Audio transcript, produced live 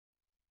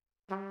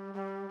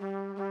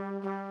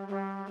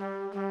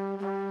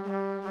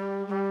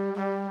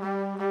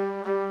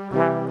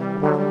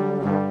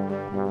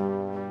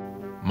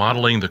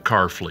Modeling the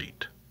car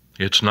fleet.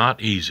 It's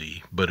not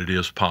easy, but it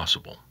is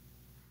possible.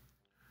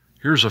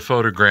 Here's a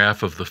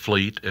photograph of the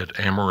fleet at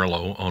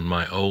Amarillo on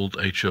my old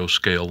HO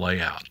scale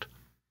layout.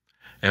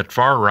 At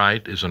far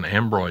right is an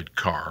Ambroid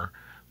car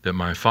that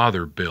my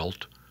father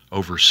built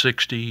over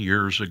 60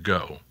 years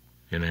ago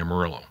in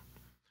Amarillo.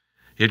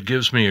 It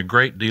gives me a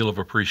great deal of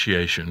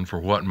appreciation for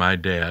what my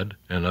dad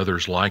and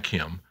others like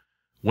him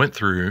went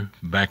through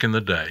back in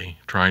the day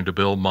trying to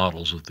build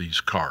models of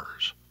these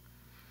cars.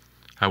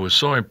 I was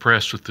so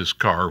impressed with this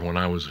car when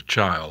I was a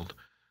child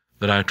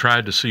that I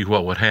tried to see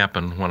what would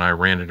happen when I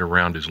ran it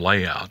around his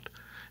layout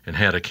and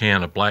had a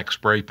can of black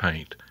spray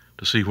paint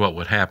to see what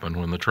would happen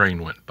when the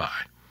train went by.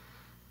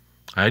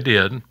 I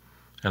did,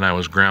 and I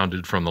was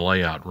grounded from the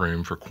layout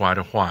room for quite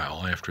a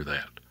while after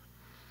that.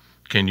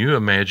 Can you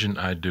imagine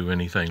I'd do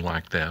anything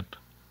like that?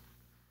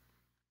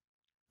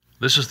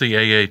 This is the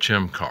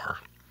AHM car.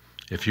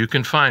 If you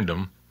can find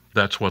them,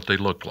 that's what they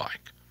look like.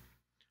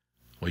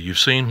 Well, you've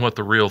seen what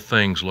the real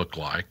things look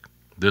like.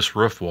 This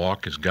roof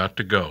walk has got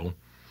to go,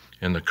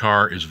 and the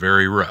car is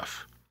very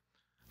rough.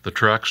 The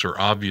trucks are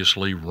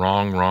obviously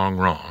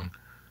wrong,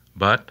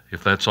 but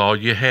if that's all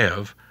you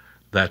have,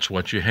 that's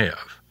what you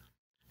have.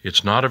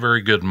 It's not a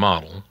very good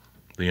model.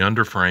 The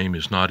underframe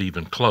is not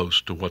even close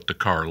to what the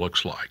car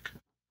looks like.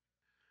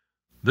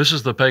 This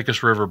is the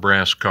Pecos River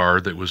brass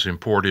car that was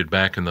imported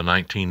back in the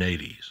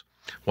 1980s.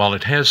 While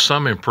it has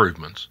some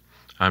improvements,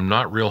 I'm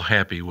not real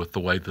happy with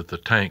the way that the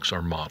tanks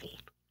are modeled.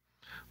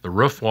 The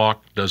roof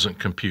walk doesn't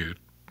compute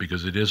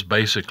because it is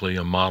basically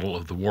a model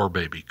of the War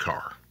Baby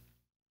car.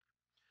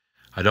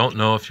 I don't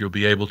know if you'll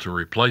be able to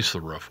replace the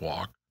roof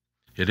walk.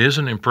 It is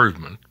an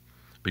improvement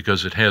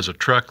because it has a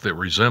truck that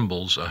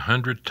resembles a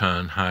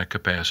 100-ton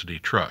high-capacity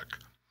truck.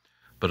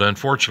 But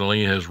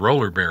unfortunately it has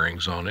roller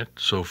bearings on it,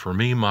 so for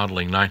me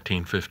modeling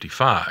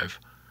 1955,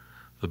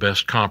 the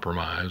best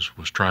compromise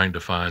was trying to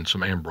find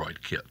some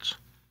Ambroid kits.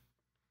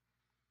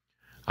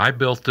 I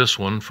built this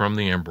one from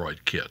the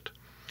Ambroid kit.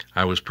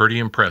 I was pretty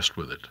impressed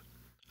with it.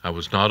 I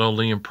was not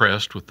only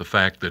impressed with the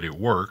fact that it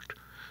worked,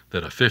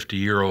 that a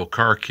 50-year-old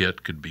car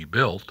kit could be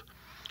built,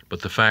 but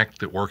the fact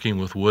that working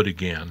with wood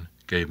again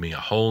gave me a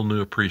whole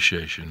new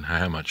appreciation of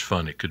how much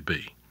fun it could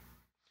be.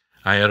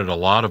 I added a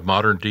lot of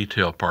modern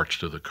detail parts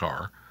to the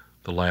car,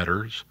 the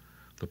ladders,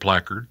 the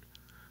placard,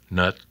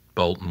 nut,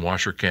 bolt, and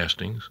washer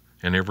castings,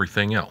 and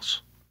everything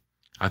else.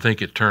 I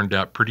think it turned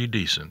out pretty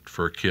decent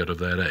for a kid of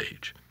that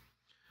age.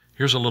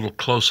 Here's a little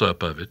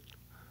close-up of it,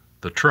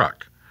 the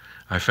truck.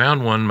 I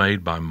found one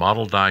made by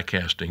Model Die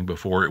Casting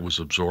before it was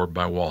absorbed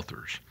by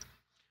Walthers.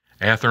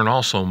 Athearn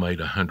also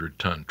made a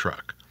 100-ton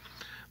truck.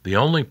 The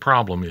only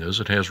problem is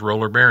it has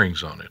roller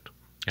bearings on it,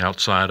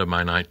 outside of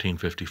my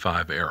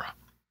 1955 era.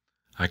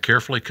 I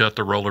carefully cut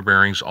the roller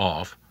bearings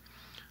off,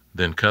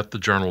 then cut the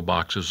journal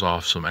boxes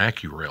off some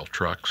AccuRail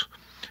trucks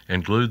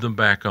and glued them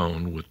back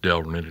on with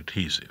Delrin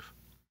adhesive.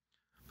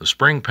 The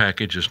spring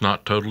package is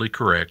not totally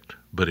correct,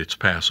 but it's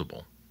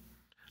passable.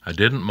 I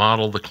didn't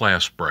model the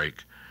clasp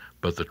brake,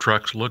 but the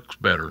truck looks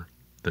better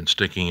than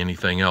sticking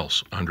anything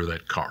else under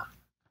that car.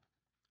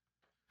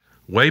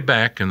 Way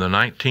back in the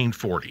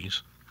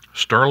 1940s,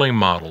 Sterling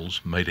Models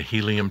made a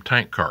Helium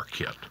tank car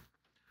kit.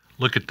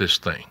 Look at this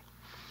thing.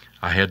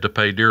 I had to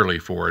pay dearly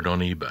for it on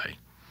eBay.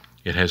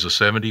 It has a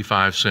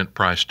 75-cent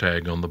price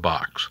tag on the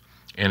box,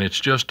 and it's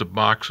just a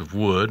box of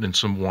wood and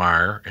some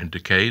wire and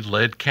decayed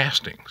lead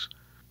castings.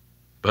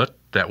 But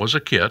that was a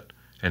kit,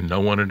 and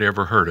no one had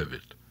ever heard of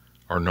it,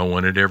 or no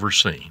one had ever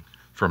seen,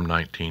 from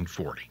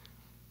 1940.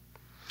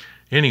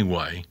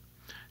 Anyway,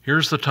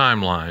 here's the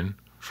timeline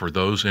for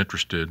those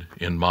interested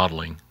in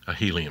modeling a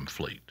Helium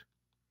fleet.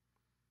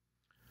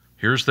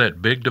 Here's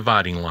that big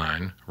dividing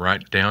line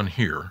right down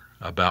here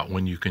about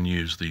when you can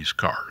use these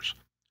cars.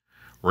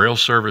 Rail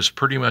service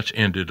pretty much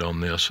ended on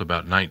this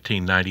about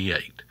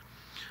 1998,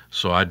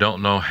 so I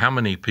don't know how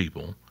many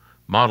people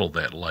modeled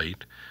that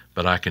late,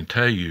 but I can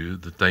tell you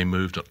that they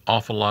moved an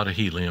awful lot of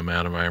Helium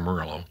out of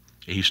Amarillo,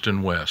 east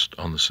and west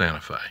on the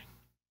Santa Fe.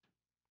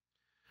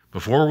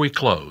 Before we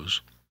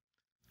close,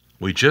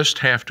 we just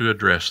have to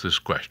address this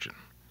question.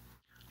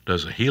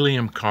 Does a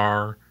Helium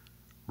car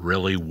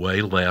really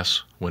weigh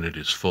less when it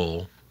is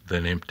full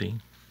than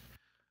empty?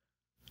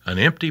 An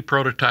empty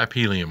prototype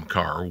Helium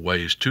car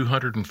weighs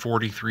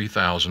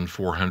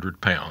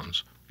 243,400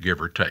 pounds, give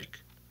or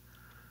take.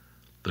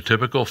 The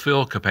typical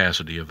fill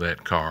capacity of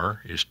that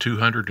car is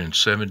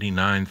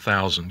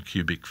 279,000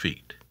 cubic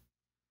feet.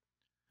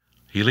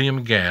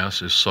 Helium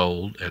gas is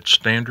sold at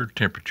standard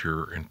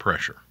temperature and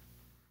pressure.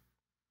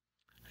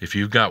 If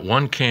you've got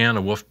 1 can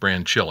of Wolf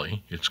brand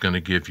chili, it's going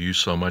to give you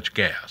so much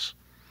gas.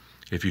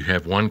 If you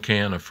have 1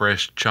 can of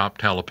fresh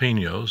chopped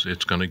jalapenos,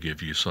 it's going to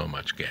give you so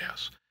much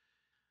gas.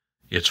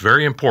 It's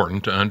very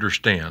important to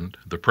understand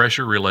the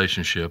pressure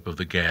relationship of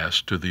the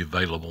gas to the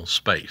available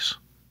space.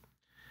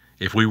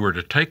 If we were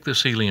to take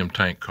this Helium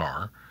tank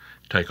car,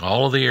 take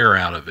all of the air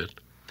out of it,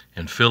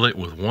 and fill it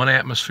with 1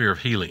 atmosphere of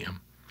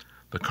helium,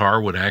 the car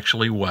would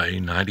actually weigh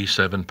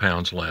 97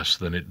 pounds less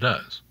than it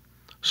does.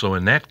 So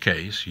in that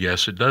case,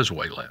 yes, it does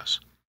weigh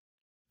less.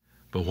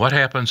 But what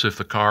happens if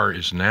the car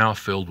is now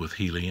filled with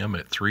helium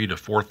at 3,000 to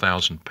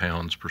 4,000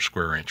 pounds per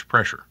square inch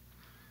pressure?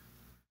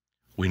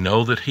 We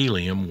know that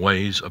helium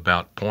weighs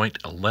about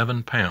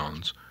 0.11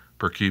 pounds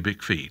per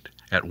cubic feet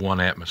at 1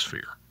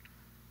 atmosphere.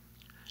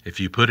 If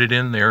you put it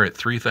in there at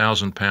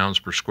 3,000 pounds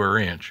per square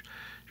inch,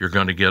 you're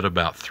going to get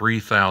about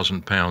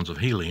 3,000 pounds of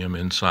helium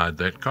inside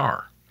that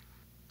car.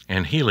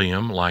 And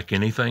helium, like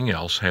anything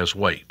else, has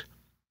weight.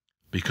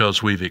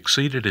 Because we've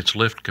exceeded its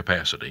lift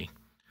capacity,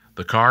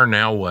 the car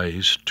now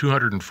weighs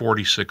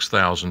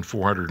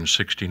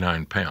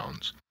 246,469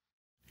 pounds.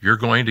 You're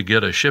going to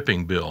get a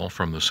shipping bill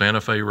from the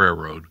Santa Fe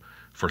Railroad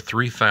for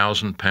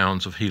 3,000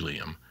 pounds of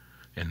helium,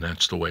 and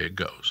that's the way it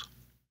goes.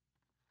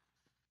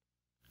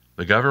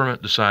 The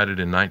government decided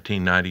in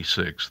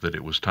 1996 that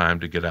it was time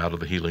to get out of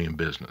the helium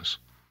business.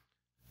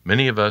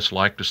 Many of us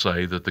like to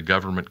say that the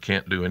government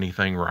can't do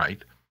anything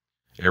right.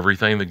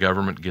 Everything the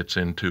government gets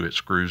into, it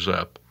screws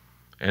up,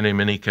 and in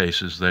many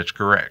cases that's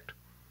correct.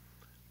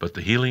 But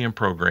the helium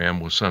program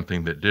was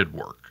something that did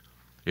work.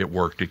 It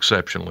worked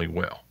exceptionally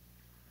well.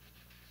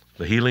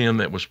 The helium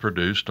that was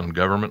produced on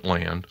government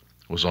land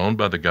was owned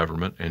by the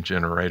government and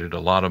generated a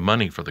lot of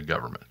money for the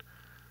government.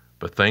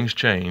 But things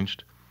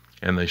changed,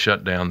 and they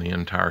shut down the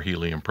entire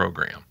helium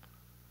program.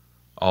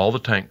 All the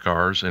tank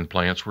cars and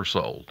plants were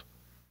sold.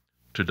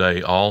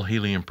 Today, all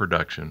helium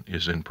production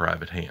is in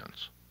private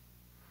hands.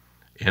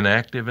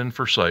 Inactive and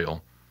for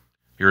sale,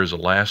 here is a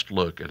last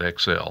look at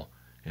XL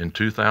in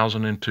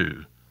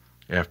 2002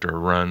 after a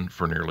run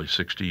for nearly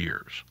 60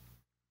 years.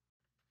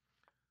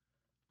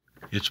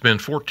 It's been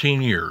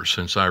 14 years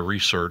since I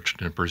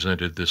researched and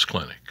presented this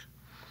clinic.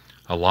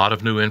 A lot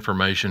of new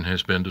information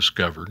has been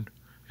discovered,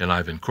 and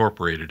I've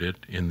incorporated it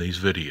in these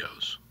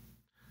videos.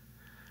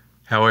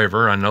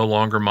 However, I no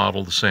longer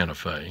model the Santa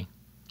Fe,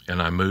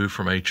 and I moved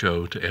from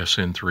HO to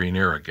SN3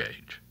 narrow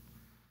gauge.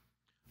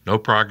 No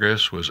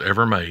progress was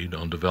ever made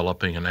on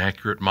developing an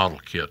accurate model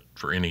kit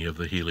for any of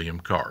the helium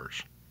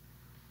cars.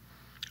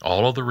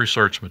 All of the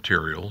research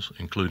materials,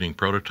 including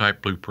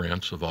prototype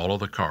blueprints of all of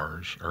the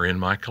cars, are in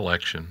my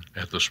collection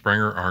at the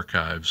Springer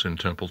Archives in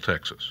Temple,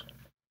 Texas.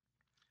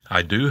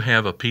 I do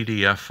have a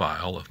PDF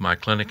file of my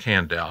clinic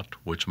handout,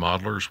 which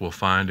modelers will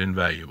find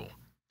invaluable.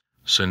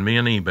 Send me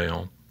an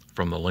email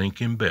from the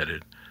link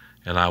embedded,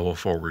 and I will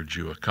forward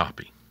you a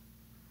copy.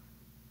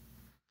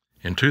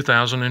 In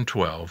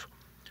 2012,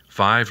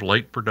 5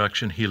 late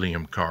production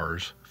helium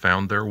cars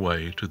found their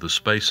way to the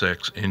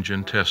SpaceX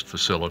engine test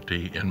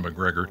facility in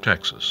McGregor,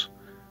 Texas,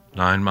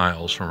 9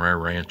 miles from our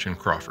ranch in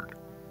Crawford.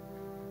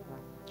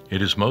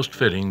 It is most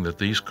fitting that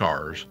these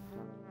cars,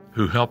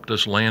 who helped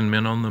us land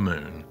men on the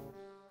moon,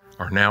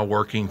 are now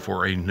working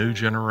for a new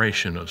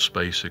generation of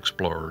space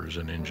explorers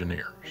and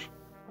engineers.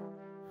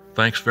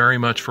 Thanks very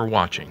much for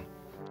watching.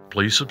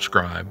 Please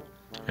subscribe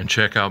and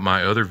check out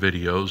my other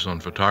videos on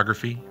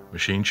photography,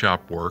 machine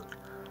shop work,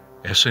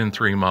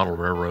 SN3 model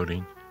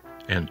railroading,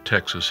 and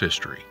Texas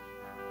history.